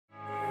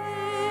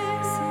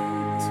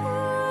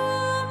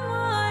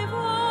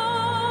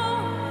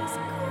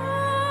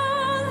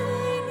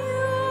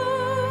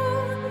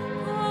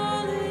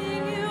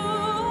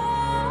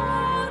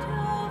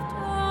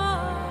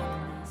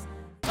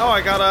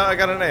I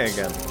got an A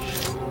again.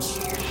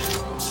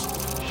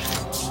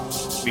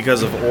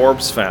 Because of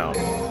orbs found.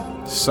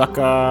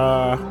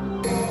 Sucker.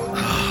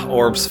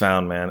 Orbs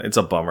found, man. It's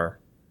a bummer.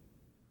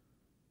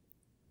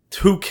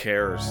 Who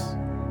cares?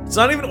 It's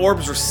not even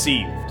orbs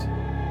received.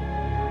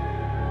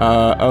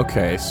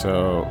 Okay,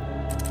 so...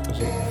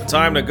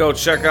 Time to go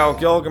check out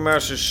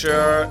Gilgamesh's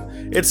shirt.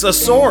 It's a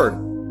sword.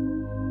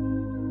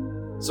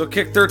 So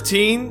kick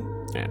 13.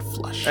 And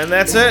flush. And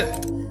that's it.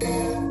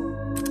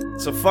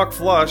 So fuck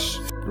flush.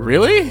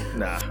 Really?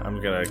 Nah, I'm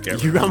gonna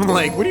get rid of it. I'm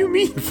like, what do you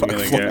mean fuck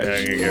flush? I'm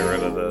gonna get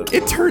rid of this.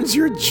 It turns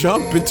your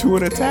jump into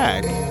an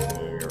attack.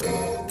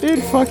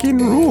 It fucking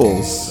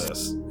rules.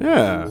 This.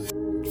 Yeah.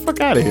 Fuck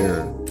out of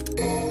here.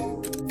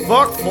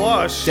 Fuck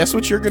flush. Guess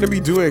what you're gonna be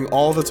doing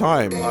all the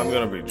time? I'm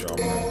gonna be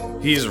jumping.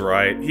 He's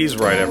right. He's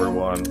right,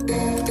 everyone.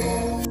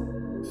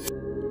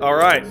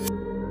 Alright.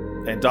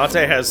 And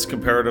Dante has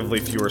comparatively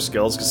fewer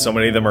skills because so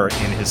many of them are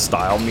in his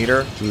style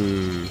meter.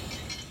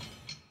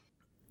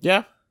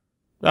 Yeah.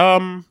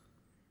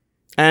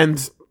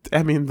 And,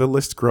 I mean, the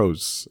list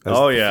grows.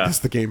 As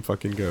the game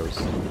fucking goes.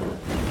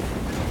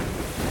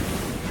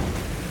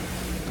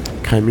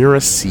 Chimera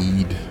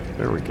Seed.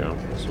 There we go.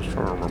 I was just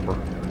trying to remember.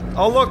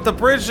 Oh look, the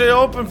bridge they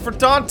opened for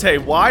Dante.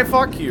 Why?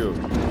 Fuck you.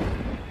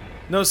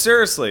 No,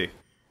 seriously.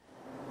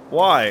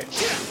 Why?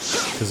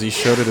 Because he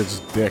showed it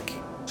his dick.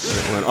 And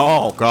it went,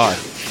 oh god.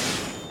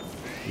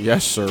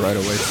 Yes, sir, right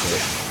away, sir.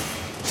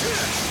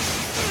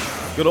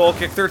 Good old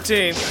kick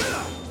 13.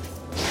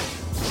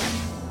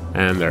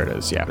 And there it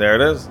is, yeah. There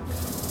it is.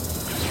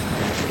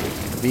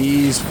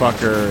 These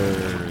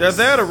fuckers. They're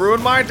there to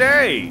ruin my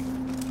day.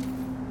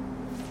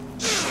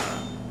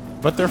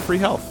 But they're free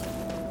health.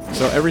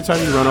 So every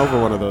time you run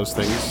over one of those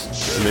things,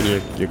 and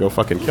then you go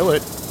fucking kill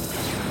it.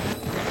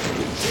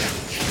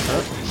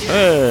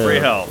 Hey, free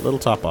health. Little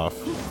top off.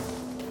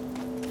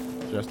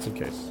 Just in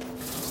case.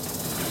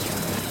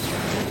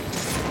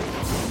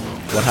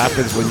 What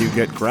happens when you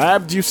get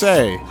grabbed, you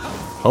say?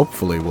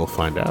 Hopefully we'll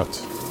find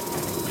out.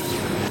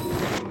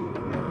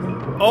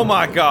 Oh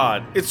my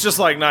god, it's just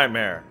like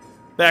Nightmare.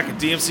 Back at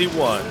DMC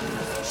 1.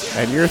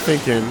 And you're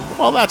thinking,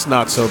 well, that's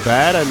not so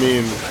bad. I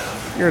mean,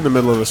 you're in the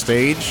middle of a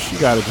stage. You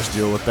gotta just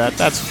deal with that.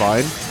 That's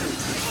fine.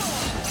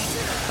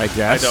 I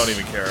guess. I don't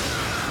even care.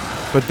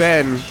 But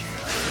then,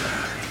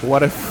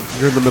 what if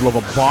you're in the middle of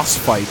a boss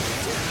fight,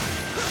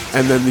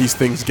 and then these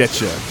things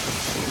get you?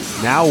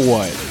 Now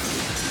what?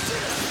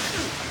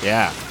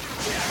 Yeah.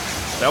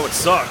 That would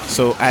suck.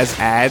 So as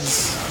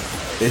ads,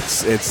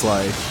 it's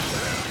like,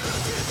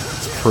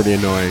 it's pretty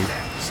annoying.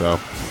 So,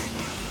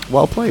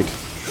 well played.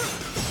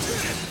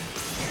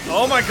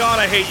 Oh my god,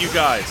 I hate you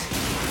guys.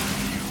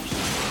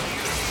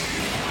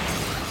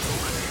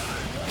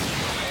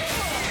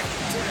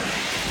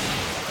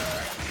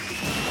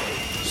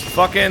 Just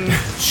fucking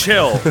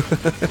chill.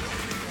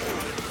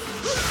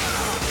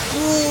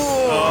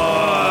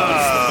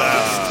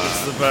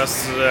 It's the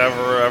best it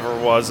ever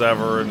was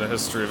ever in the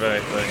history of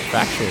anything.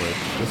 Factually.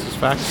 This is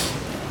facts.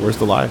 Where's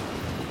the lie?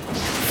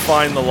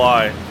 Find the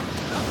lie.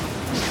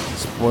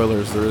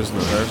 Spoilers, there is no.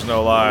 There's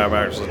no lie, I'm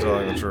actually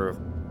telling the truth.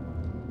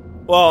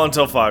 Well,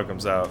 until 5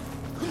 comes out.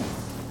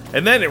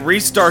 And then it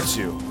restarts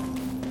you.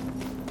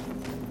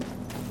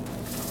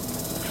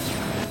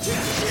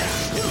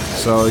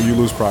 So you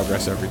lose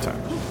progress every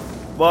time.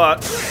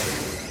 But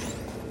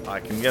I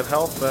can get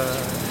health back.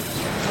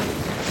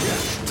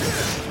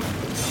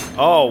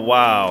 Oh,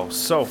 wow.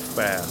 So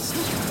fast.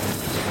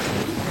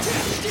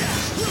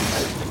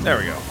 There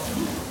we go.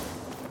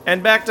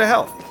 And back to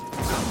health.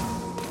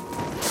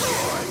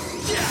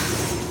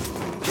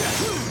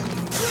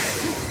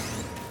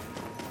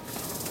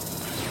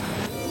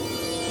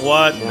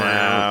 What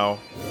now?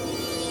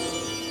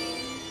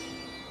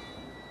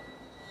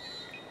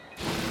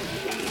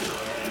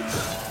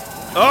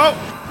 Oh!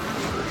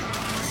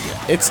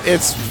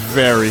 It's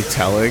very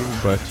telling,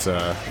 but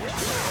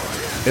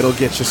it'll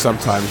get you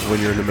sometimes when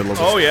you're in the middle of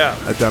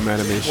a dumb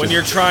animation. When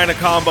you're trying to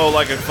combo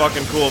like a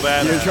fucking cool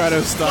badass. You're trying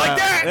to style. Like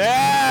that!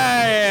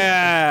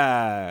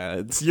 Yeah!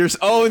 It's your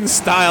own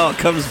style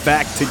comes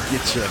back to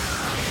get you.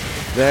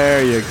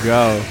 There you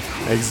go.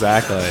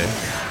 Exactly.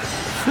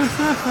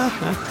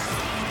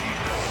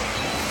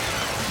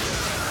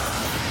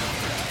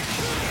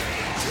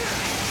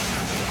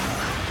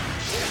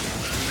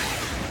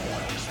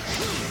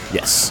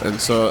 Yes, and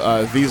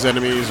so these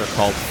enemies are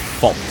called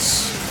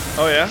faults.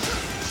 Oh yeah?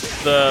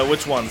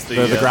 Which ones?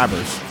 The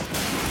grabbers.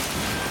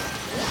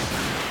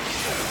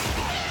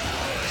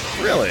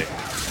 Really?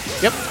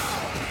 Yep.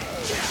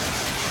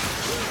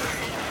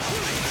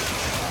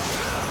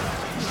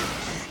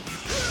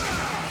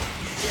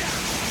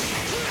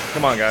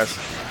 Come on, guys.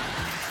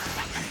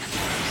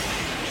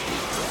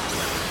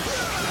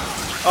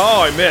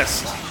 Oh, I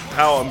missed.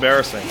 How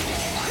embarrassing.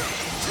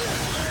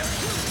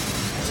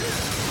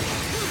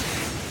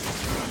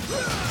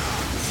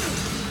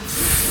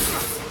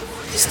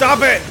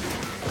 Stop it!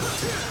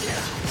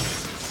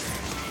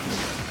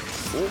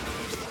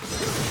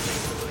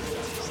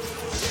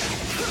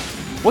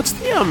 What's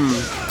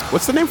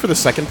the name for the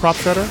second prop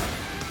shredder?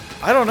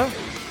 I don't know.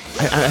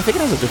 I think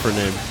it has a different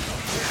name.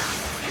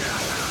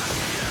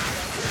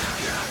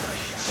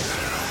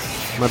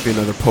 Might be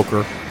another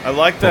poker. I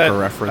like that.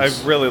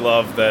 Reference. I really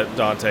love that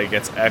Dante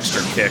gets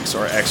extra kicks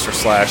or extra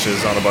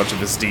slashes on a bunch of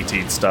his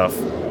DT'd stuff.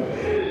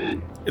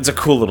 It's a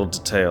cool little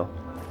detail.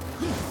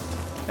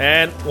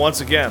 And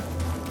once again,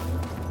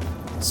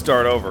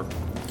 start over.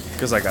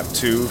 Because I got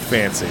too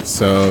fancy.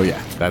 So,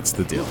 yeah, that's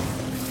the deal.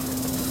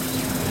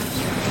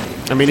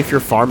 I mean, if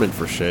you're farming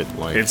for shit,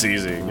 like... It's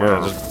easy.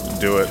 Yeah,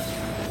 just do it.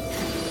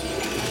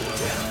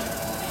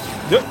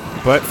 Yep.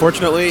 But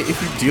fortunately,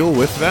 if you deal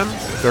with them,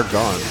 they're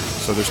gone.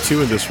 So there's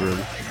 2 in this room.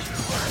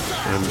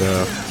 And,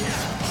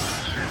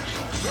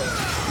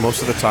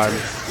 most of the time,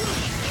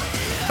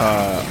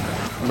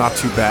 not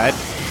too bad.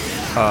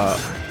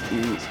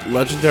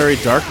 Legendary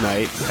Dark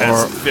Knight,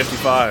 or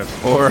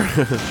 55. Or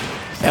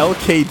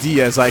LKD,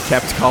 as I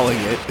kept calling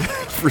it,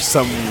 for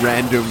some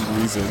random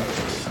reason.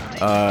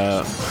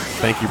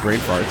 Thank you, brain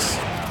farts.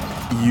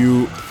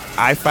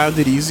 I found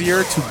it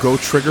easier to go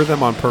trigger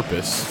them on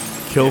purpose,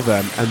 kill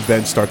them, and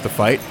then start the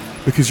fight,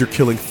 because you're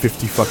killing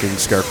 50 fucking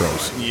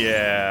scarecrows.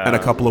 Yeah. And a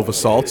couple of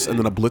assaults, and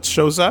then a blitz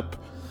shows up.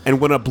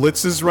 And when a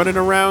blitz is running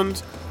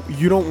around,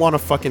 you don't want to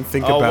fucking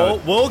think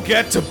about... We'll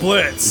get to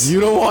blitz. You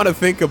don't want to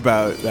think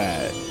about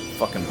that.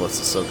 Fucking blitz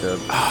is so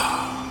good.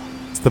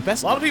 It's the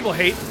best. A lot of people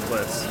hate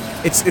blitz.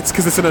 It's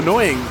because it's an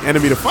annoying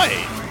enemy to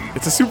fight.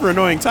 It's a super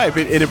annoying type,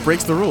 and it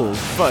breaks the rules.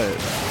 But,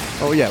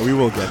 oh yeah, we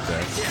will get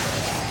there.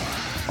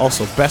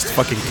 Also, best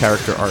fucking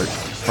character art,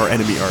 or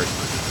enemy art,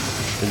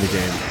 in the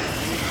game.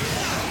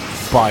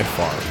 By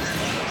far.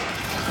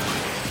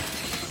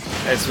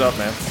 Hey, what's up,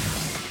 man?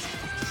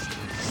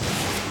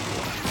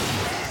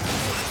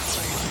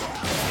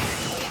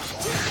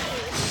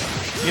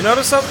 You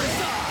notice something?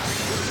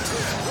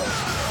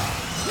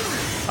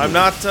 I'm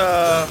not,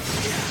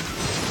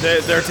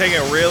 they're taking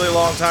a really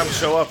long time to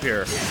show up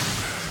here.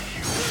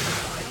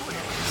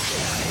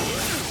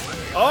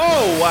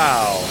 Oh,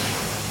 wow.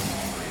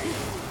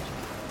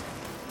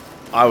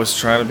 I was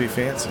trying to be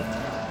fancy.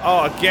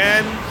 Oh,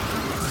 again?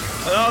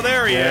 Oh,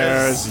 there he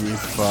is. There's you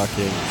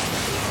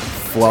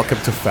fucking...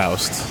 Welcome to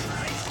Faust.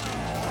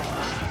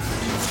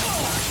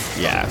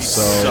 Yeah,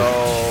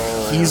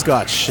 so... He's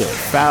got shit.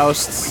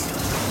 Faust...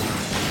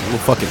 Well,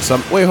 fucking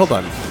some... Wait, hold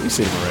on. We've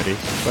seen him already,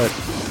 but...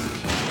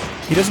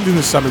 He doesn't do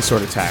his summon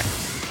sword attack.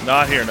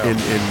 Not here, no. In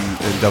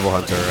Devil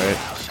Hunter, right?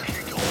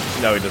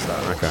 No, he does not.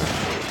 Okay.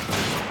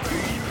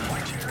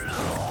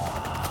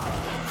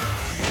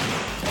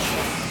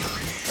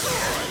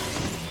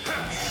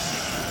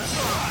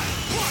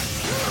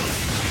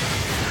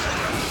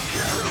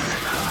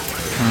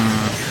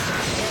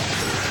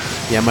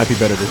 Yeah, it might be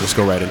better to just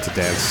go right into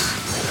dance.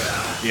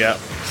 Yeah.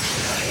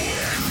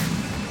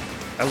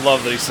 I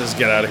love that he says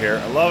get out of here.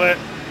 I love it.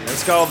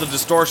 It's got all the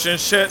distortion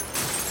shit.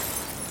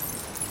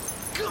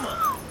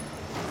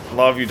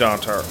 Love you,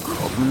 Dontar.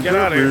 Get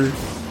out of here.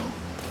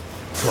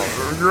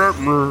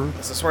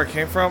 Is this where I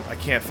came from? I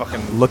can't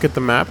fucking... Look at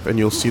the map, and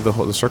you'll see the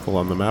circle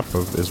on the map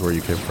is where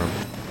you came from.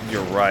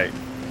 You're right.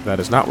 That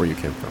is not where you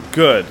came from.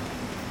 Good.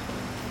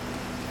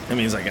 It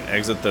means I can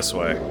exit this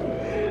way.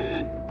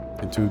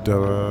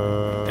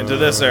 Into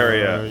this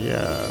area.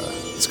 Yeah.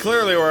 It's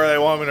clearly where they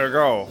want me to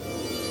go.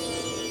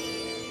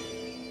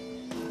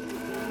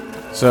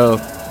 So,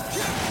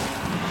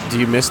 do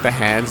you miss the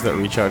hands that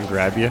reach out and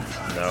grab you?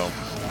 No.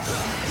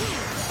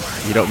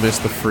 You don't miss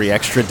the free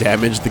extra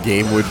damage the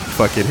game would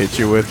fucking hit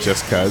you with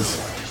just cuz?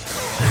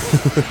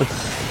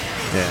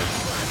 Yeah.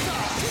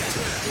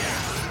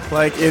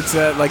 Like, it's,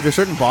 like, there's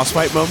certain boss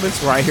fight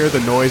moments where I hear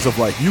the noise of,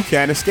 like, you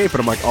can't escape, and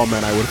I'm like, oh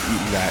man, I would have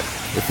eaten that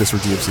if this were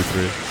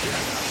DMC3.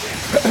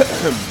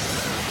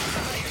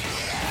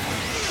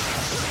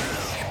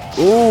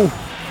 Ooh!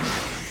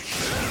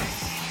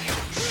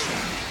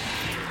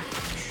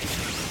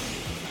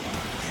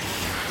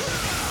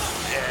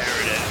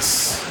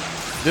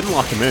 Didn't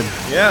lock him in.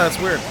 Yeah, that's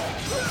weird.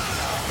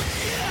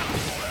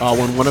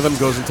 When one of them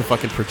goes into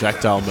fucking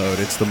projectile mode,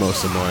 it's the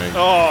most annoying.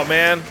 Oh,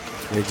 man.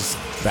 They just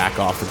back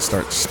off and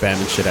start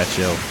spamming shit at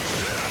you.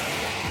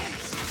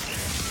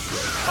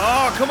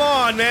 Oh, come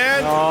on,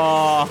 man.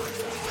 Oh.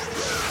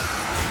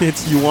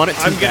 You want it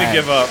too bad. I'm gonna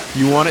give up.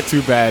 You want it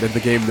too bad, and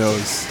the game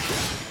knows.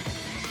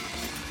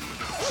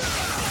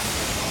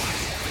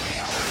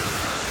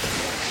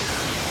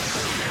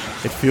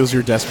 It feels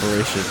your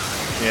desperation.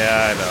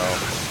 Yeah, I know.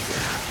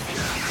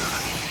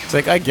 It's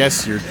like, I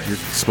guess you're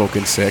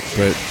smoking sick,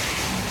 but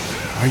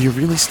are you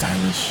really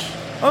stylish?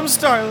 I'm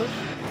stylish.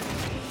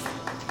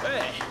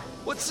 Hey,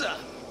 what's up?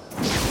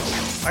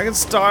 I can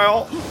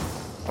style.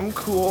 I'm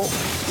cool.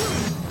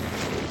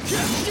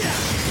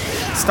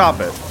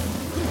 Stop it.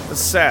 It's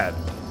sad.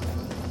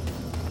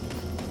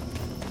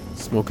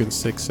 Smoking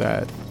sick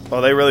sad. Oh,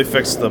 they really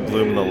fixed the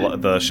bloom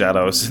and the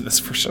shadows in this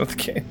version of the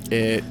game.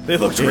 They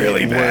looked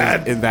really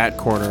bad. In that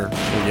corner,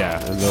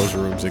 yeah, in those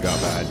rooms it got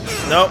bad.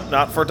 Nope,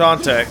 not for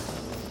Dante.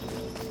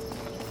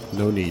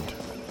 No need.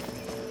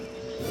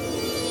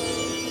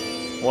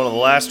 One of the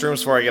last rooms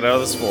before I get out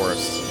of this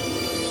forest.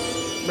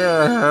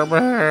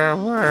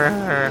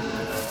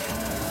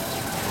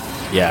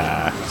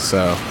 Yeah,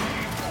 so...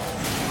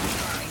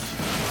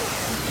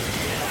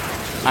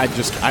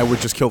 I would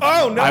just kill them.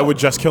 Oh, no. I would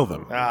just kill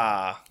them.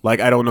 Ah. Like,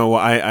 I don't know.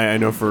 I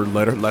know for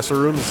lesser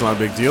rooms, it's not a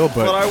big deal,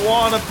 But I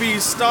want to be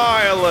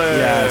stylish.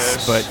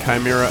 yes, but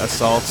Chimera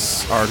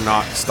assaults are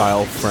not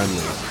style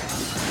friendly.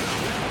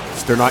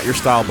 They're not your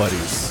style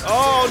buddies.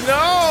 Oh,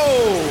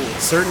 no!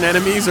 Certain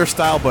enemies are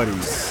style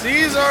buddies.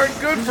 These aren't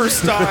good for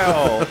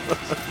style.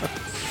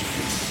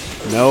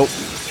 Nope.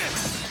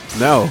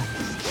 No.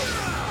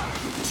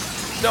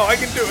 No, I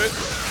can do it.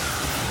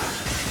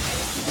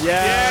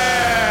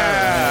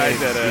 Yeah, I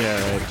did it.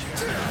 Yeah,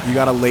 right. You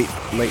got a late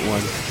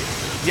one.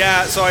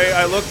 Yeah, so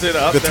I looked it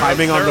up. The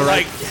timing on the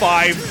right- like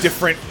 5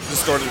 different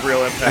distorted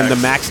real impacts. And the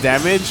max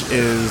damage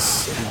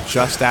is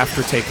just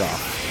after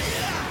takeoff.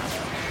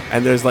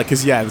 And there's like,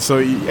 cause yeah, so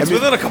it's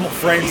within a couple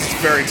frames. It's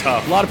very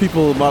tough. a lot of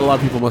people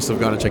must have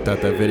gone and checked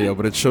out that video,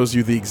 but it shows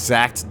you the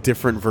exact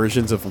different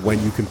versions of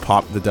when you can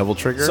pop the devil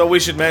trigger. So we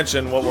should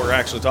mention what we're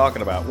actually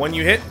talking about. When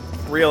you hit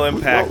real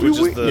impact, which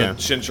is the yeah.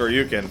 Shin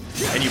Shoryuken,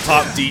 and you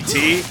pop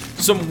DT,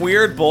 some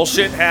weird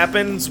bullshit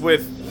happens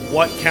with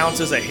what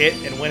counts as a hit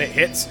and when it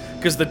hits,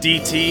 because the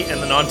DT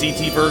and the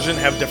non-DT version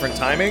have different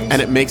timings.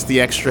 And it makes the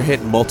extra hit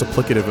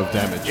multiplicative of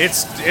damage.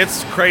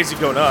 It's crazy,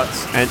 go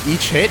nuts. And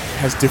each hit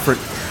has different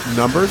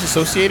numbers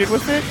associated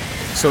with it.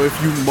 So if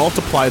you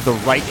multiply the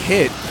right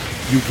hit,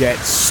 you get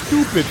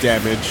stupid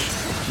damage,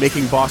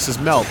 making bosses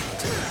melt.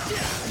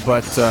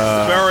 But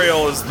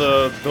Burial is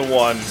the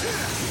one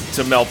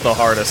to melt the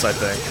hardest, I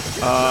think.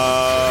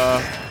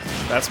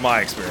 That's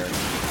my experience.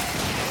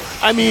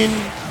 I mean,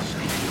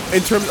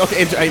 in terms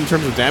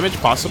of damage,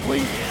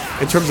 possibly.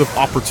 In terms of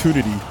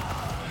opportunity,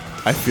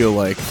 I feel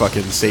like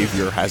fucking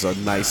Savior has a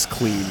nice,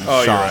 clean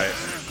shot. You're right.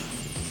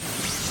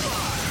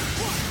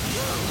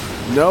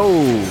 No.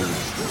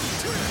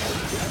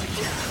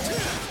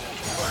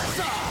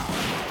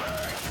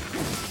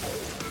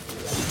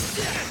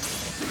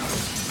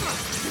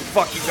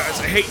 Fuck you guys!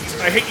 I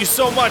hate you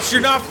so much.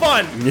 You're not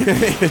fun.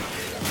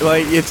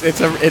 Like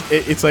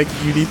it's like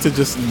you need to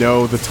just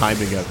know the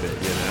timing of it,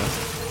 you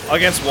know.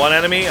 Against one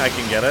enemy, I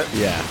can get it.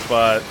 Yeah.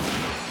 But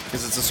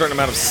because it's a certain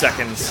amount of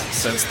seconds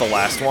since the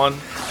last one.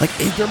 Like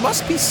there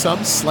must be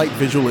some slight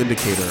visual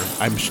indicator.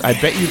 I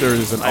bet you there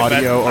is an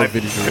audio or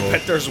visual. I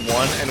bet there's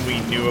one, and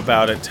we knew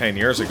about it 10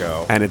 years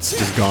ago. And it's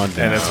just gone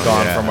now. And it's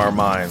gone from our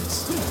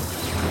minds.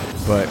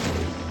 But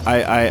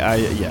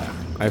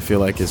I feel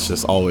like it's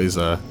just always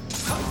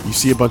you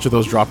see a bunch of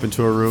those drop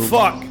into a room.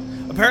 Fuck!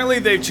 Apparently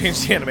they've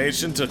changed the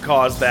animation to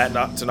cause that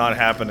not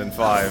happen in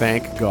 5.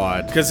 Thank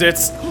God. Because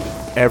it's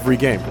every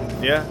game.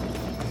 Yeah.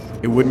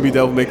 It wouldn't be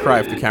Devil May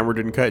Cry if the camera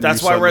didn't cut.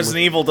 That's why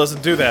Resident Evil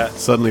doesn't do that.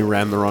 Suddenly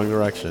ran the wrong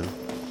direction.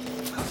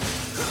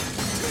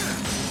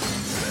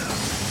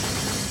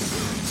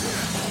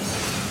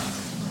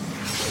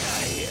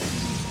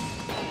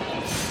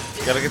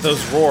 Gotta get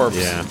those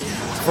rorbs. Yeah.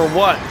 For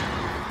what?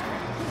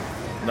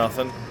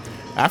 Nothing.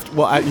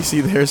 You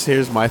see,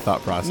 here's my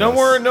thought process. No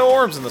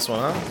orbs in this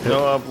one, huh?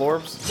 No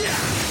blorbs?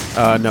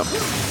 No.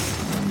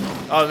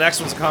 Oh, the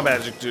next one's a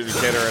combat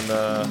adjudicator and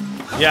the...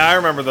 Yeah, I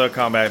remember the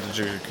combat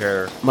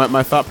adjudicator.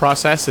 My thought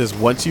process is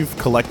once you've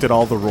collected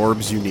all the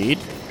rorbs you need,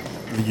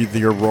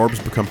 your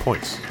rorbs become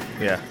points.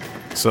 Yeah.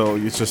 So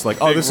it's just like,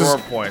 oh, this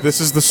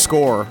is the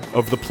score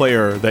of the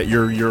player that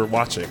you're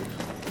watching.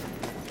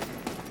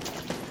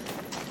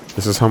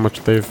 This is how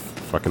much they've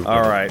fucking...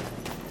 Alright.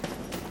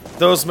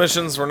 Those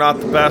missions were not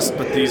the best,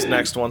 but these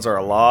next ones are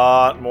a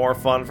lot more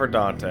fun for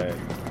Dante.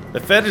 They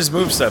fed his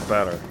moveset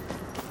better.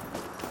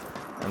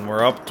 And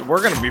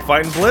we're gonna be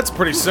fighting Blitz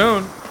pretty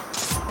soon.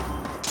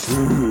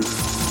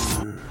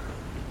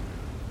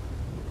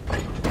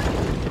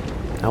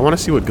 I want to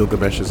see what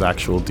Gilgamesh's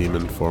actual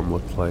demon form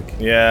looked like.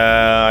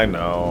 Yeah, I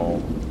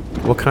know.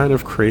 What kind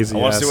of crazy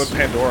I want to see what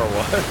Pandora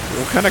was.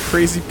 What kind of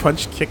crazy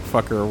punch kick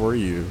fucker were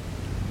you?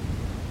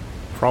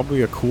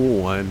 Probably a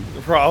cool one.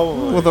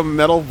 Probably. With a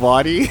metal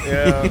body?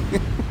 Yeah.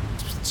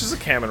 It's just a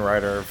Kamen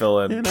Rider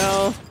villain. You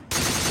know?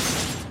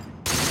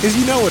 Because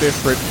you know what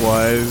Ifrit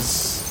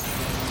was.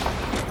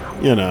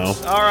 You know.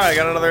 Alright, I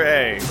got another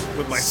A.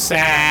 With my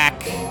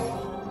sack.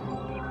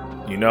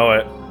 You know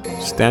it.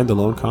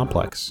 Standalone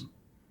complex.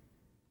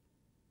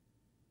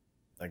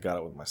 I got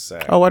it with my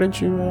sack. Oh, why didn't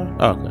you,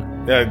 Oh, okay.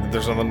 Yeah,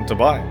 there's nothing to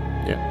buy.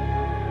 Yeah.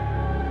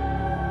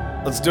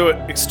 Let's do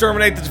it.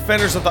 Exterminate the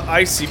defenders of the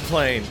icy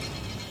plane.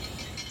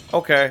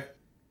 Okay.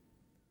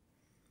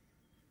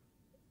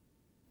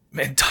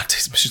 Man,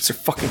 Dante's missions are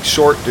fucking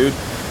short, dude.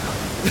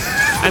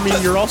 I mean,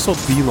 you're also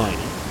beelining.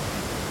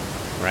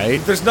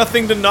 Right? There's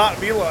nothing to not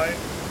beeline.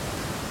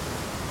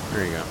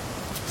 There you go.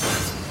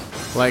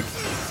 Like,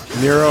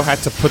 Nero had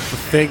to put the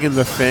thing in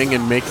the thing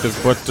and make the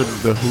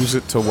who's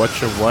it to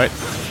whatcha what.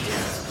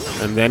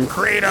 And then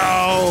Credo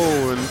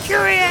and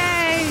Kyrie!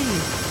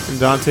 And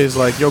Dante's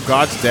like, yo,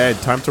 God's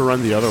dead. Time to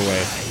run the other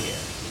way.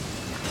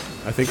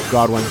 I think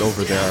God went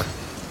over there.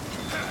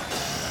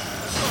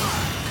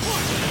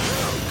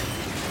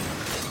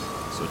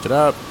 Switch it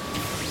up.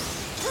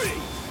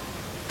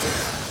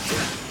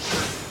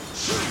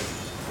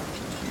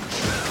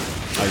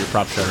 Oh, your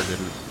prop shutter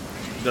didn't.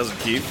 Doesn't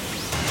keep.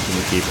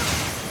 Didn't keep.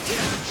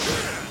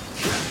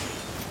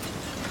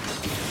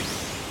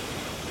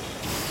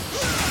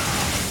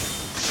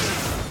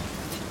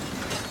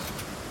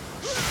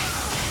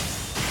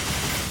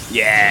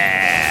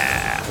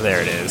 Yeah!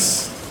 There it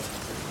is.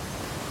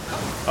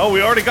 Oh,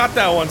 we already got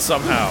that one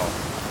somehow.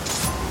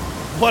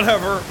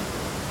 Whatever.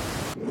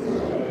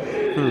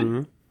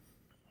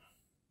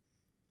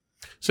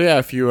 So yeah,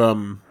 if you,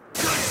 hold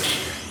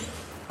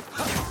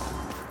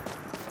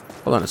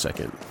on a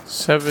second.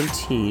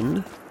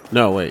 17...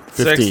 No, wait.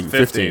 15.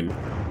 15.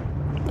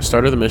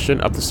 Start of the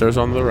mission, up the stairs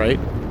on the right.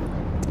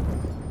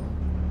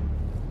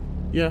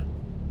 Yeah.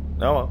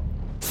 Oh well.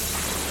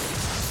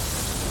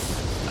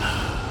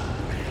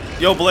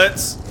 Yo,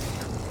 Blitz.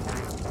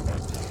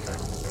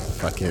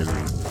 Fucking...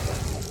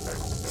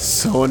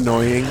 So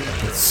annoying.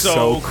 It's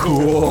So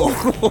cool.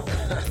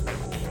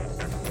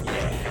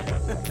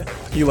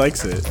 He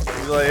likes it.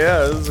 He's like,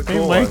 yeah, this is a cool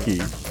Hey, one. Mikey.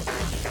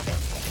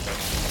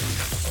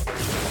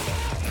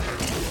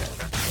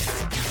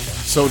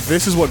 So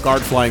this is what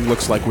guard flying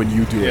looks like when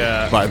you do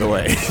Yeah. it, by the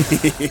way.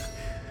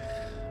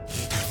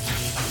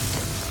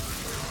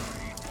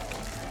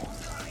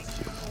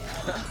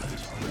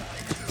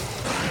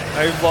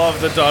 I love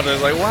the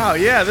Dante's like, wow,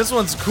 yeah, this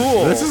one's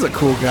cool. This is a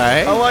cool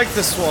guy. I like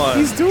this one.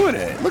 He's doing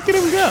it. Look at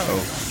him go.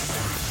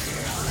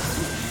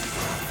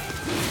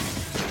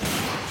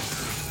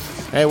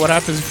 Hey, what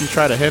happens if you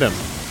try to hit him?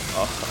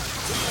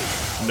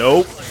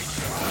 Nope.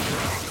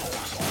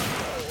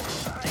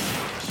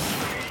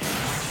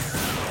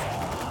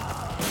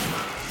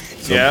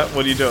 So yeah,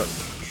 what are you doing?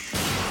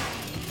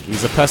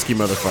 he's a pesky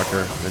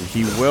motherfucker, and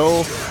he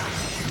will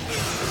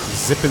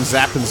zip and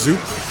zap and zoop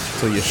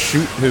till you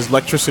shoot his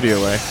electricity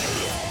away.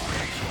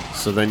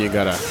 So then you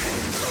gotta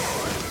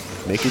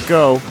make it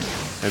go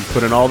and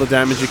put in all the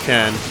damage you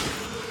can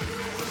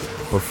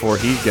before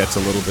he gets a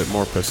little bit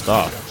more pissed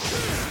off.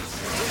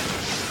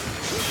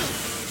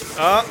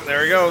 Oh,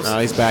 there he goes. Now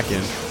he's back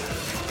in.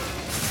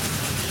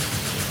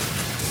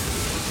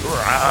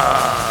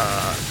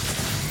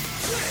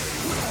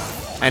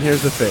 And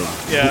here's the thing.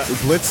 Yeah.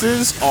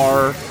 Blitzes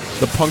are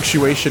the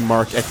punctuation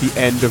mark at the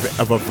end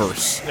of a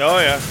verse. Oh,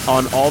 yeah.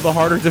 On all the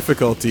harder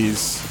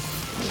difficulties,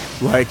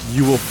 like,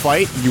 you will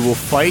fight, you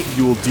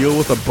will deal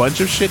with a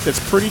bunch of shit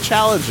that's pretty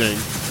challenging.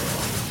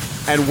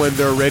 And when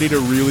they're ready to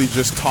really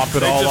just top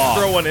it They all just off,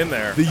 throw one in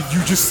there.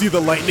 you just see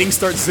the lightning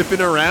start zipping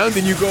around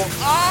and you go,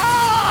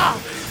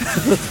 ah!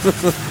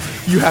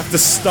 You have to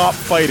stop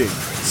fighting.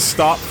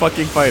 Stop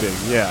fucking fighting,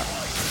 yeah.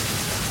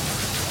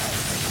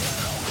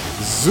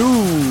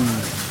 Zoom!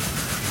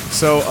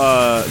 So,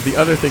 the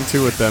other thing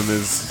too with them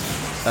is,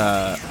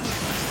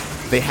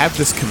 they have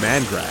this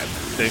command grab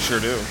They sure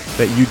do.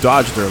 that you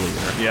dodged earlier.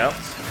 Yeah.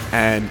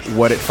 And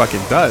what it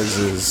fucking does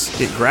is,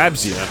 it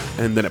grabs you,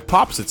 and then it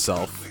pops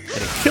itself,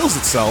 and it kills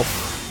itself,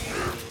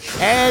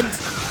 and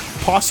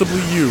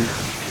possibly you,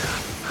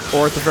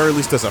 or at the very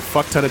least does a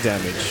fuck ton of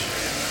damage.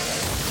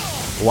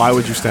 Why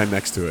would you stand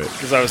next to it?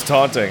 Because I was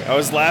taunting. I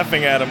was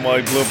laughing at him while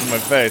he blew up in my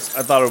face.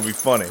 I thought it would be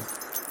funny.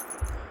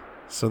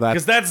 So that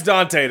Because that's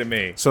Dante to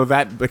me. So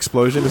that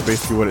explosion is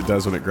basically what it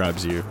does when it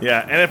grabs you.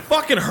 Yeah, and it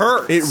fucking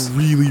hurts. It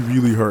really,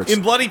 really hurts.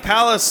 In Bloody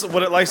Palace,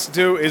 what it likes to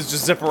do is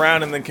just zip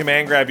around and then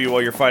command grab you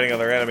while you're fighting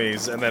other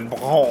enemies, and then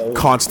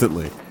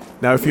Constantly.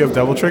 Now, if you have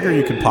double trigger,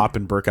 you can pop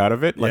and break out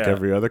of it, like Yeah.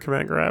 every other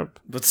command grab.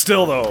 But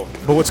still, though,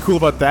 But what's cool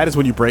about that is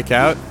when you break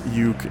out,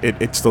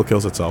 it still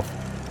kills itself.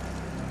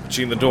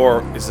 reaching the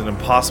door is an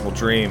impossible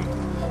dream.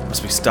 It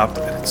must be stopped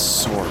at its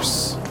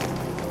source.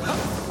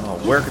 Oh,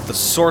 where could the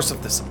source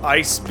of this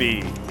ice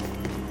be?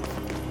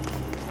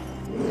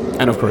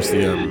 And of course,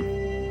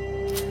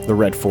 the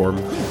red form,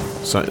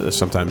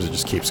 sometimes it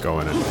just keeps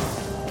going and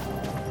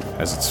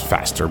has its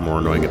faster, more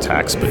annoying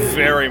attacks. But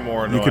Very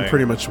more annoying. you can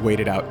pretty much wait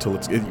it out till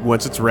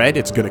once it's red,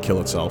 it's gonna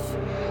kill itself.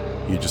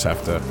 You just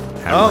have to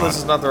hammer Oh, on this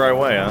is not the right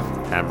way, huh?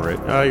 hammer it.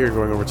 Oh, you're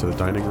going over to the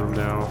dining room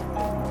now.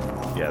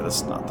 Yeah, this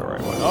is not the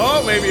right way.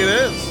 Oh, maybe it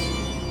is.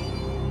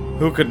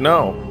 Who could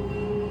know?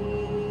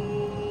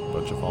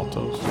 Bunch of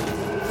altos.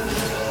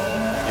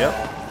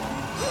 Yep.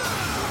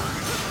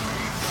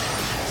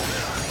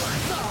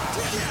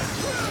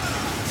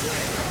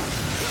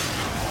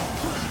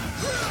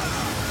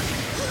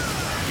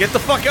 Get the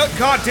fuck out!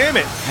 God damn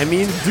it! I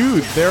mean,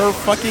 dude, they're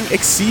fucking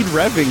exceed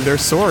revving their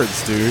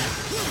swords, dude.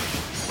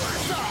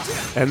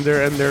 And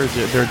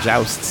their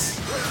jousts.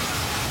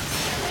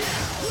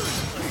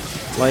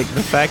 Like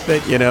the fact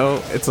that, you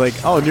know, it's like,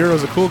 oh,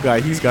 Nero's a cool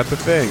guy, he's got the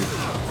thing.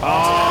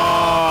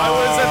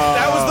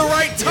 That was the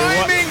right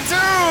timing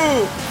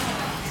too.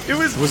 It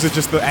was. Was it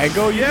just the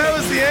angle? Yeah, it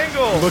was the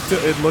angle.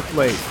 It looked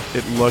late.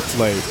 It looked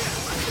late.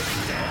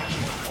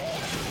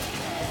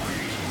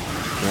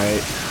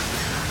 Right.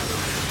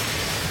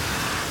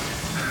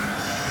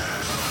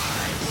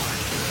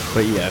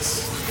 But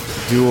yes,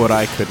 do what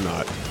I could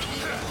not.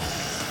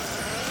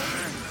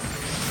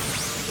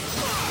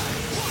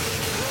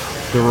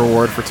 The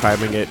reward for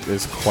timing it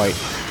is quite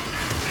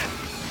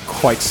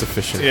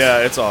sufficient. Yeah,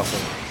 it's awesome,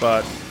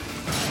 but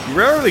you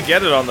rarely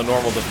get it on the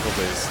normal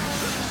difficulties.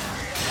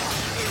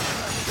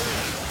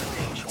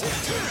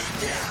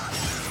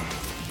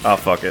 Oh,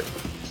 fuck it.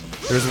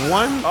 There's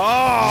one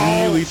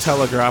really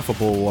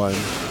telegraphable one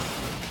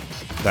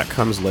that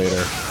comes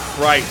later.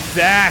 Right,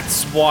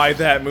 that's why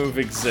that move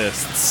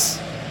exists.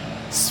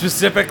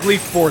 Specifically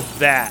for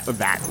that.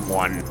 That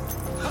one.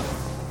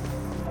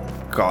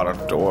 God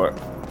adore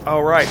it.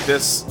 Oh, right,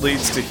 this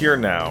leads to here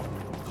now.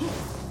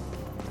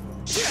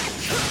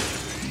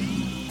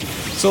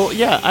 So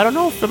yeah, I don't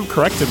know if I'm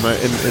correct in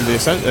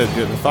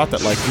the thought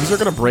that like these are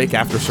gonna break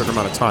after a certain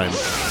amount of time.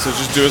 So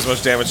just do as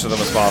much damage to them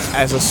as possible.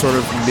 As a sort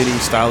of mini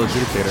style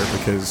adjudicator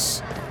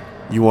because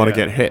you want to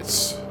get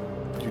hits.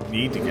 You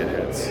need to get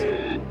hits.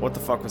 What the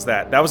fuck was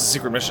that? That was a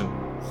secret mission.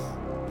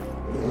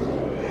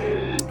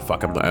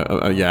 Fuck,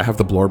 yeah, I have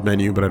the blorb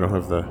menu, but I don't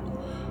have the...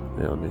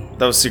 Yeah, let me...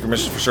 That was a secret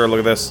mission for sure. Look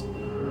at this.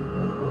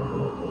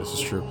 This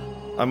is true.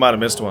 I might have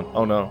missed one.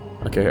 Oh no.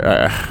 Okay,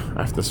 I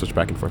have to switch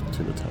back and forth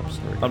between the tabs.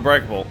 Sorry.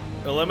 Unbreakable.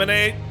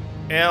 Eliminate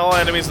all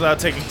enemies without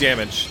taking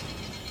damage.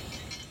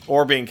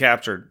 Or being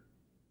captured.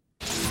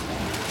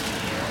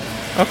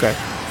 Okay,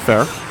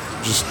 fair.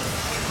 Just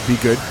be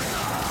good.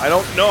 I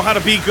don't know how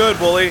to be good,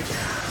 Wooly.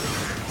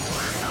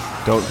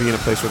 Don't be in a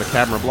place where the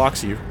camera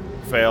blocks you.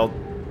 Failed.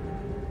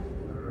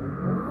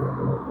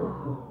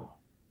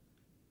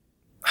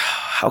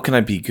 How can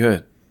I be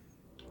good?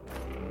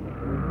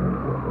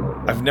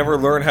 I've never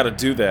learned how to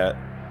do that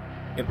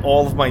in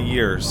all of my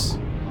years.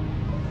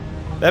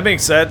 That being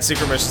said,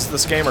 secret missions in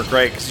this game are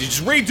great because you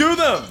just redo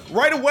them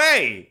right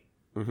away.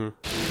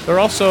 They're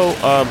also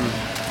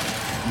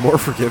more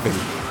forgiving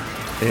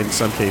in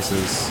some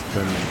cases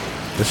than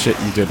the shit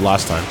you did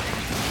last time.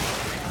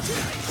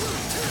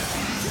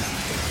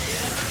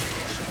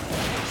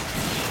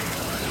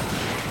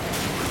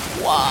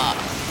 Wow.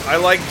 I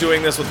like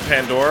doing this with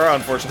Pandora.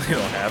 Unfortunately, I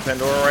don't have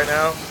Pandora right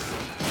now.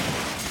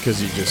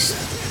 Because you just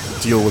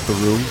deal with the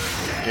room.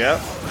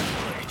 Yep.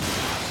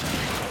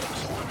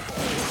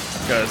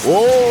 Because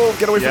whoa,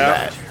 get away from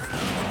that.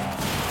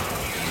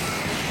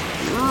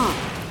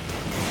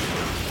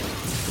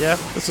 Yeah,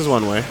 this is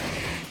one way.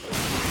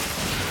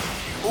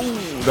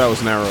 Ooh, that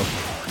was narrow.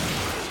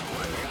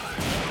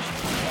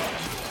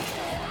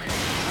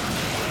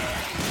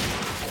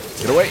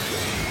 Get away.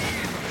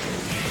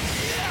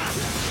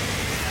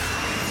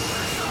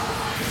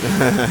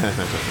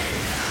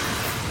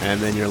 And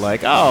then you're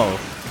like, oh,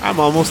 I'm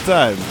almost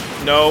done.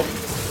 No.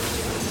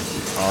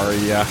 Are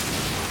ya?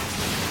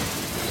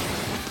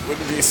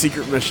 Wouldn't be a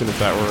secret mission if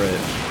that were it.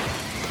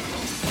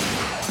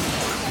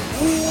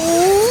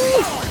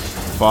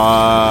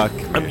 Fuck.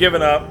 I'm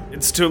giving up.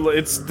 It's too.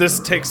 This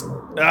takes.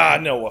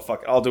 No. Well,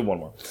 fuck. I'll do one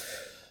more.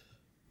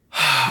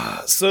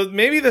 So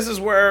maybe this is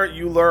where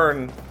you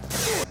learn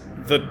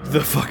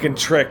the fucking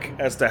trick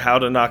as to how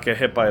to not get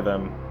hit by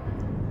them,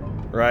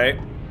 right?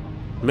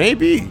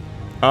 Maybe.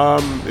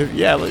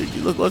 Yeah.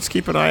 Let's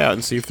keep an eye out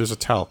and see if there's a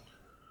tell.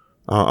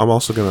 I'm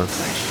also gonna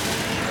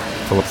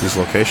pull up these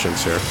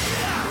locations here.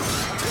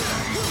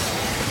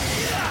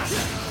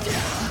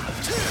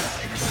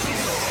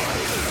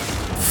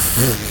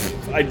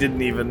 I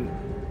didn't even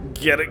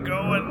get it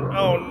going.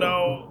 Oh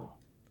no.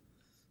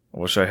 I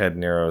wish I had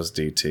Nero's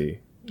DT.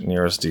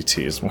 Nero's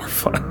DT is more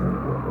fun.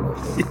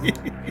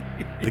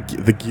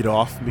 the get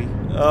off me.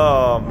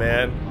 Oh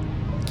man.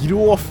 Get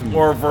off me.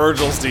 Or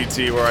Virgil's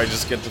DT where I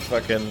just get to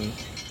fucking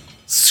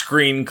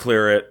screen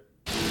clear it.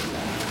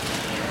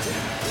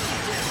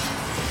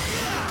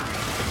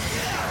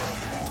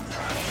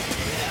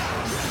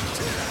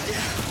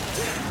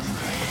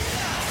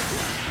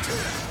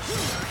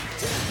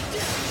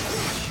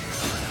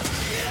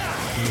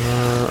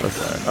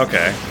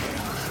 Okay.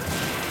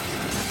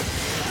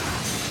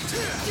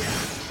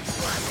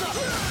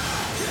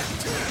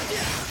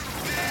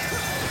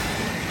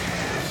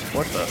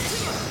 What the?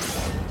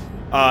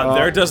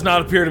 There does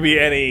not appear to be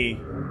any.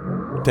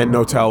 Then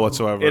no tell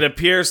whatsoever. It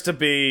appears to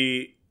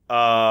be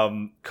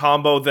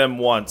combo them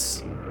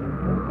once,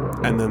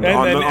 and then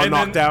on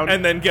knockdown,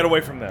 and then get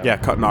away from them. Yeah,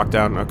 cut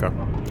knockdown. Okay.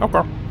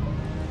 Okay.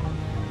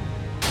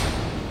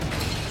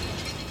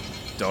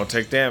 Don't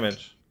take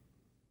damage.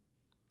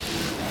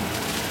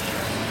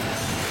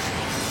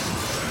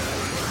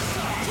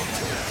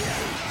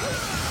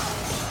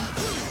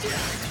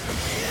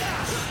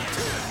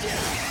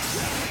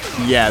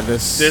 Yeah,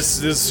 this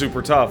is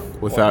super tough.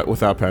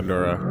 Without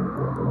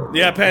Pandora.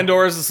 Yeah,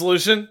 Pandora's the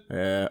solution?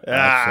 Yeah,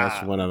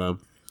 that's one of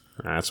them.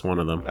 That's one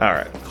of them.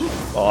 Alright.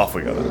 Well, off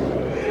we go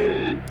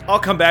then. I'll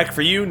come back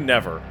for you,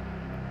 never.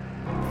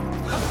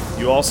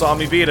 You all saw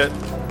me beat it.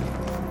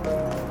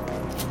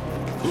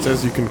 It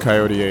says you can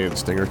Coyote A and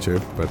Stinger too,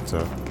 but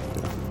yeah.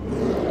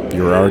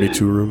 You were already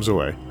 2 rooms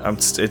away.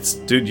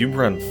 Dude, you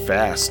run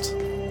fast.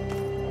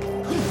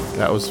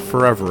 That was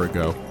forever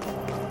ago.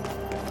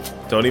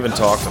 Don't even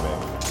talk to me.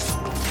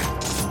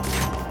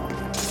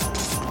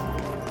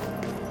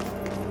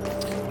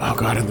 Oh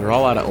god, and they're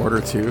all out of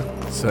order too.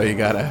 So you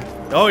gotta.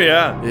 Oh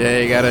yeah. Yeah,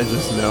 you gotta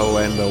just know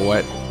when to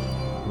what.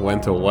 When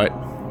to what.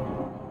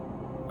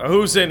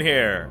 Who's in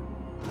here?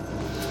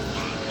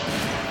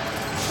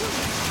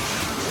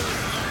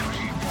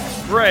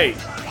 Great.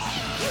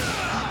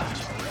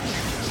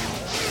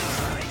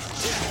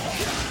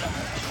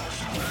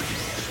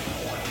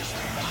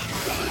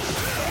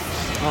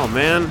 Oh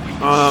man.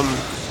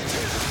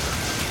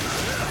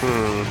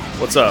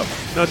 What's up?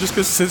 No, just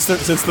because since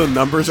the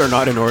numbers are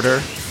not in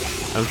order,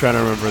 I'm trying to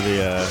remember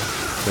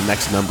the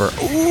next number.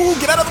 Ooh,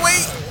 get out of the way!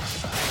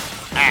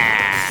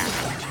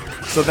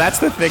 Ah. So that's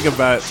the thing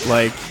about,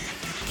 like,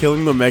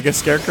 killing the Mega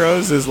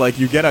Scarecrows is, like,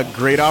 you get a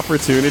great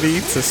opportunity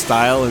to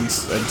style and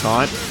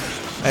taunt,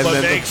 and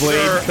But then the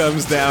blade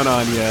comes down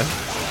on you.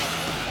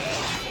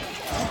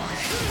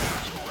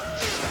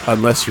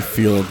 Unless you're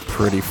feeling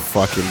pretty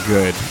fucking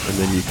good, and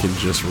then you can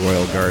just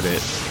Royal Guard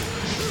it.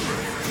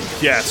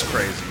 Yeah, it's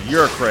crazy.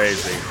 You're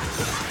crazy.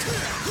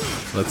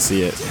 Let's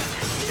see it.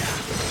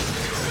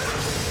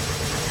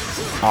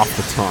 Off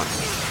the taunt.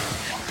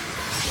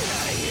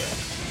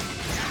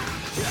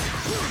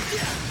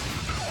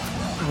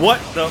 What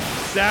the?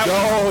 That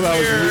Oh, was that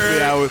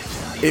weird. was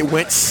really. It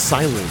went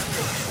silent.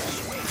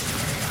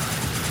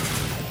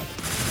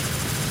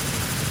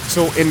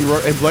 So in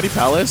Bloody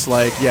Palace,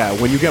 like, yeah,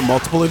 when you get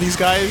multiple of these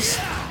guys,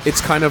 it's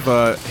kind of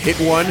a hit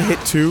one, hit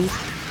two,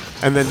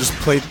 and then just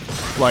play,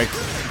 like,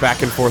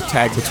 back and forth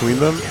tag between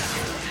them.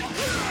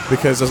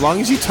 Because as long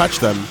as you touch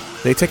them,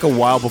 they take a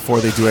while before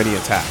they do any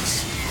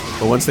attacks.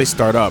 But once they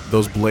start up,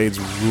 those blades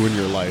ruin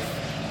your life.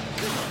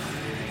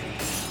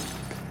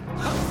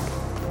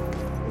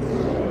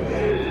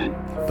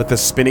 But the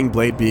spinning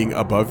blade being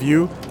above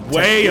you...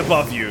 Way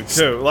above you,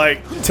 too.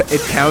 Like...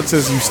 it counts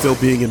as you still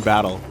being in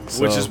battle.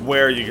 So which is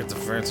where you get the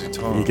fancy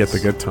taunts. you get the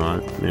good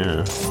taunt,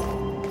 yeah.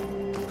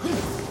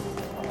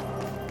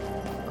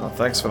 Oh,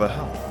 thanks for the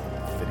help.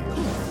 Video.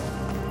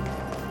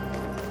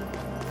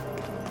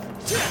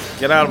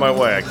 Get out of my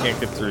way. I can't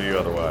get through you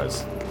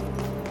otherwise.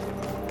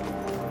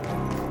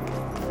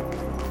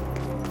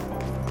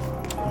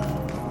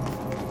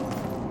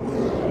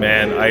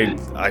 Man,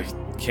 I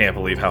can't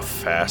believe how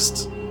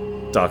fast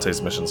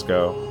Dante's missions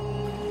go.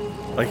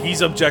 Like,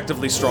 he's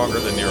objectively stronger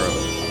than Nero.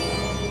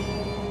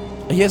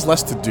 He has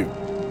less to do.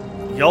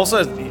 He also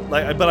has,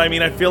 like, but I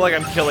mean, I feel like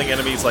I'm killing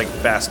enemies, like,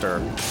 faster.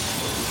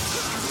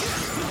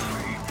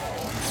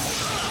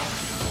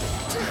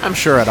 I'm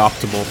sure at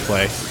optimal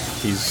play,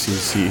 he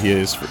is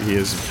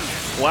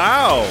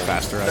Wow!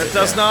 faster at That it,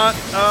 does yeah. not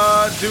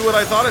do what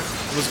I thought it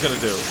was gonna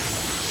do.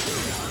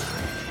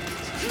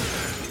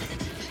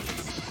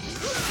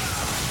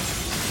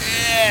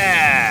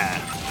 Yeah!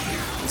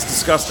 It's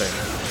disgusting.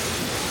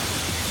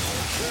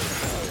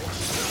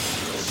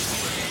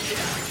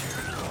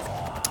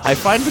 I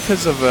find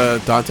because of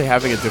Dante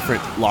having a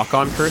different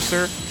lock-on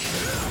cursor,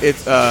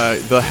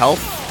 the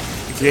health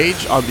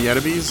gauge on the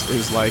enemies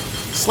is like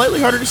slightly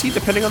harder to see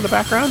depending on the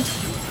background.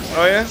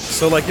 Oh yeah?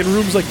 So like in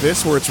rooms like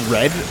this where it's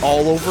red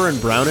all over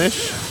and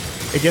brownish,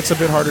 it gets a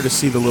bit harder to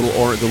see the little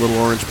orange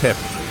pip,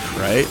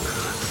 right?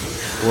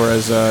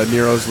 Whereas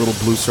Nero's little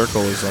blue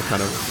circle is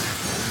kind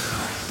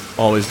of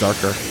always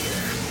darker.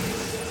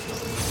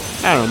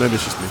 I don't know, maybe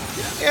it's just me.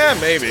 Yeah,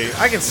 maybe.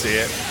 I can see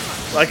it.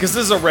 Like, cause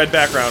this is a red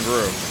background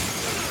room.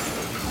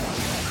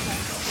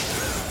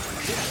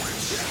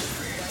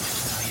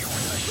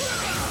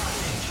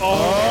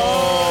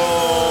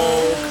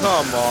 Oh,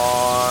 come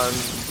on.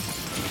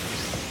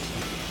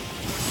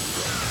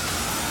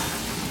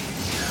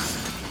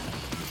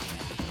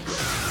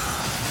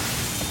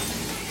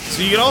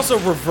 So you can also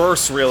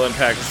reverse real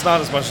impact. It's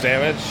not as much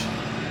damage,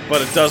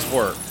 but it does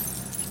work.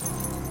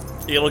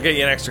 It'll get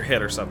you an extra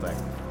hit or something.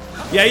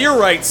 Yeah, you're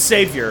right.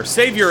 Savior.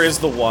 Savior is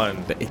the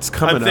one. It's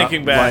coming I'm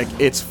thinking up, back.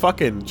 like it's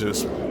fucking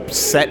just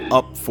set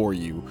up for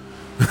you.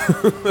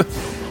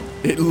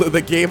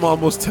 The game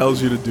almost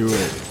tells you to do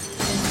it.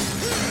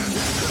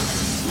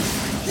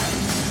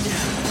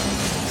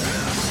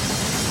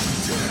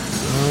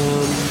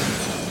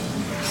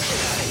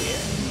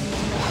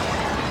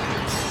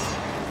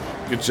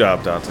 Good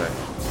job, Dante.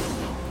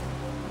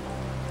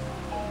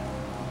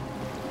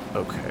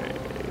 Okay,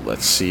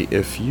 let's see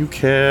if you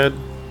can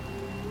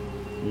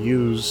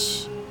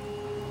use...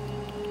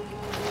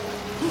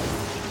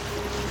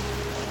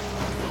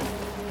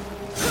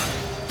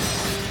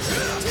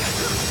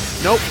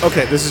 Nope.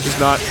 Okay, this is just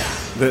not.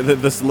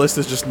 This list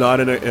is just not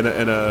in a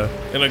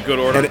good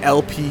order. an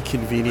LP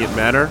convenient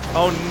manner.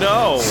 Oh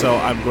no! So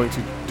I'm going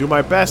to do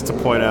my best to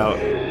point out,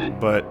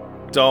 but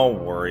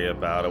Don't worry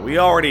about it. We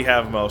already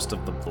have most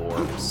of the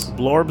blorbs.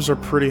 blorbs are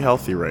pretty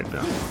healthy right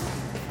now.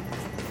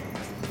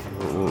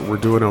 We're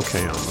doing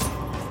okay on them.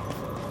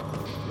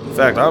 In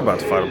fact, I'm about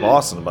to fight a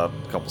boss in about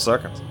a couple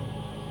seconds.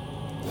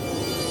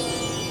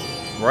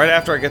 Right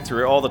after I get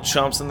through all the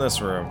chumps in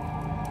this room.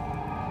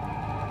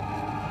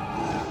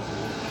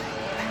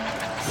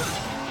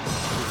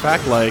 In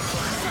fact, like,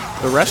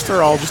 the rest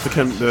are all just the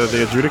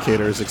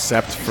adjudicators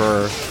except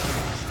for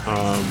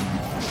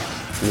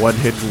one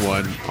hidden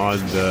one on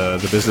the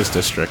business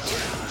district.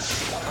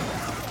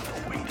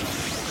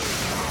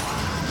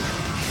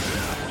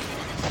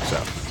 So.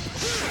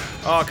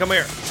 Oh, come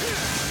here.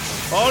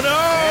 Oh no!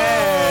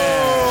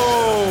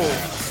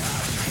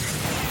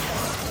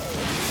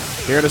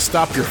 Here to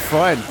stop your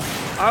fun.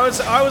 I was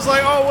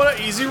like, oh, what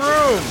an easy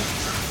room.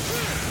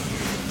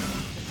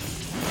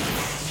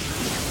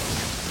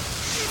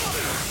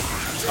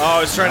 Oh,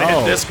 I was trying to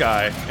hit this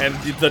guy, and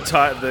the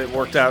time that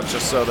worked out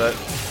just so that.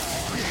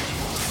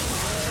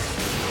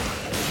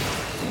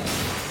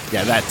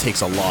 Yeah, that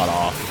takes a lot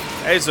off.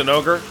 Hey,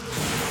 Zenogre.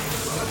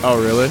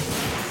 Oh, really?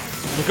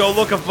 Go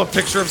look up a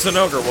picture of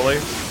Zenogre, will he?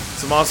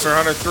 It's a Monster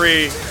Hunter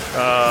 3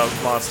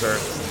 monster.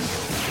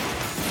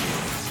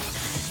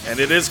 And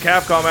it is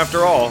Capcom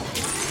after all.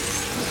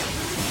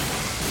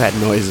 That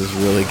noise is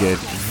really good.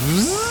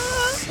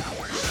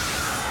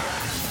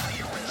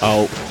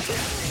 Oh.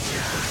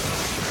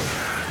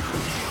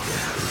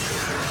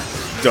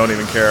 Don't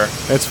even care.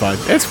 It's fine.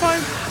 It's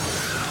fine.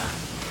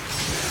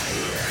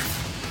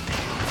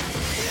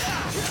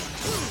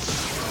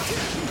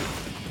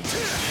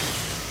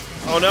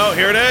 Oh no,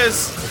 here it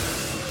is!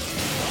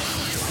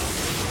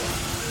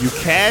 You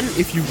can,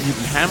 if you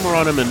hammer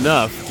on him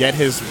enough, get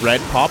his red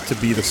pop to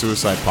be the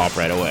suicide pop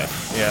right away.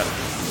 Yeah.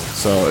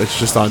 So it's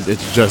just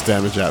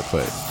damage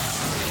output.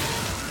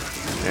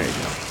 There you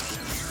go.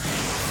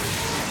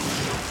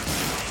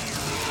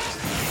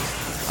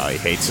 Oh, he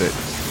hates it.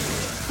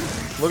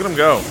 Look at him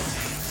go.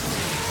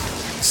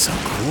 So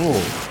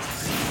cool.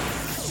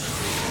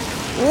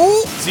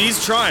 Ooh. See,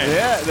 he's trying.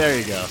 Yeah, there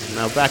you go.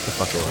 Now back the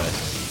fuck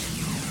away.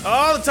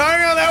 Oh, the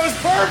timing on that was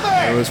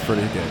perfect! It was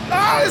pretty good.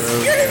 Oh,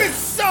 this game is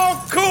so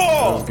It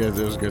cool! was good.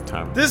 It was a good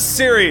time. This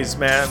series,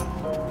 man.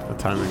 The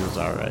timing was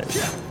alright.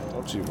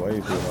 Don't you, why are you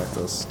doing like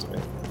this to me?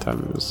 The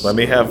timing was... Let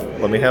me have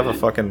a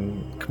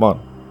fucking, come on.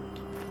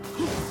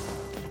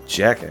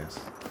 Jackass.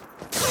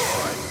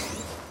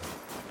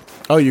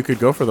 Oh, you could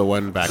go for the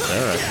one back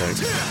there, I think.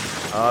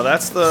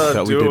 That's the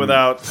That we do it didn't-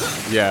 without,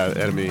 Yeah,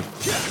 enemy.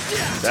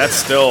 that's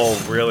still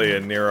really a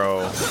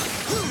Nero.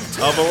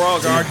 Oh, but Royal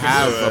Guard can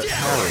have do a it.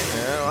 parry.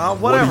 Yeah, well,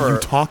 What whatever. are you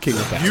talking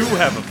about? You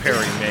have a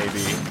parry,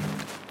 maybe.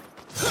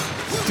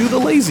 do the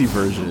lazy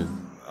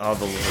version. Oh,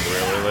 the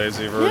really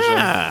lazy version?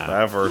 Yeah.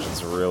 That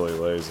version's really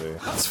lazy.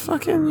 It's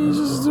fucking, you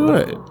just do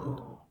it.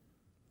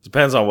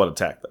 Depends on what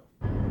attack, though.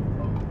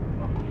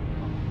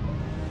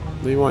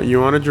 You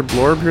wanted your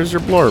blorb? Here's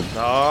your blorb.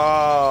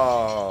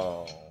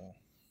 Oh.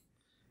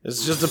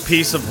 It's just a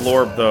piece of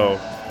blorb, though.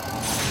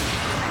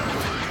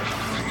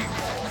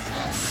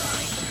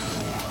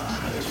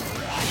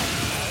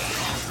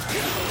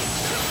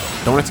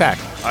 Don't attack.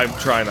 I'm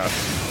trying not to.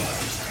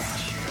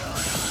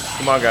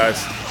 Come on,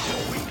 guys.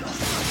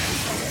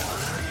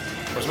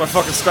 Where's my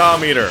fucking style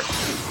meter?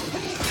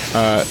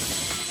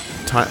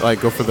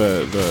 Go for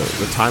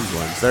the timed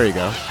ones. There you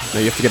go. Now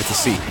you have to get it to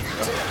C.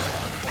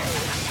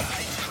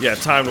 Yeah,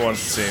 timed ones,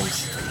 it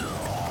seems.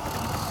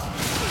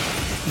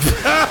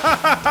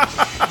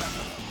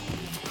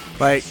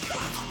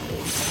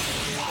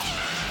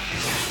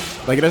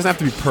 Like it doesn't have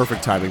to be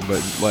perfect timing,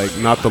 but like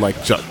not the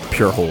just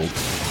pure hold.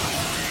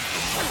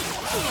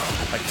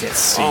 I can't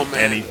see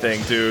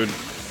anything, dude.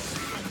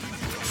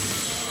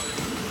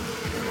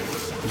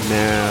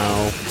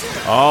 Now,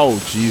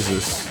 oh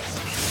Jesus!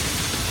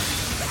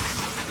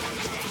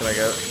 Can I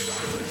go?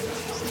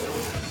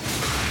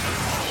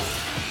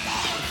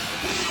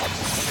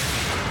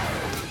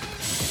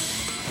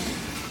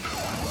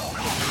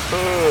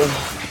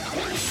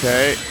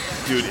 Okay.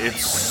 Dude,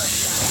 it's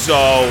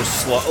so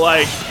slow.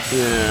 Like,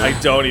 Yeah. I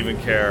don't even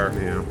care.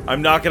 Yeah.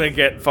 I'm not gonna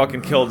get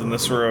fucking killed in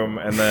this room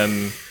and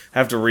then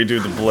have to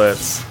redo the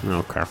blitz.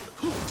 Okay.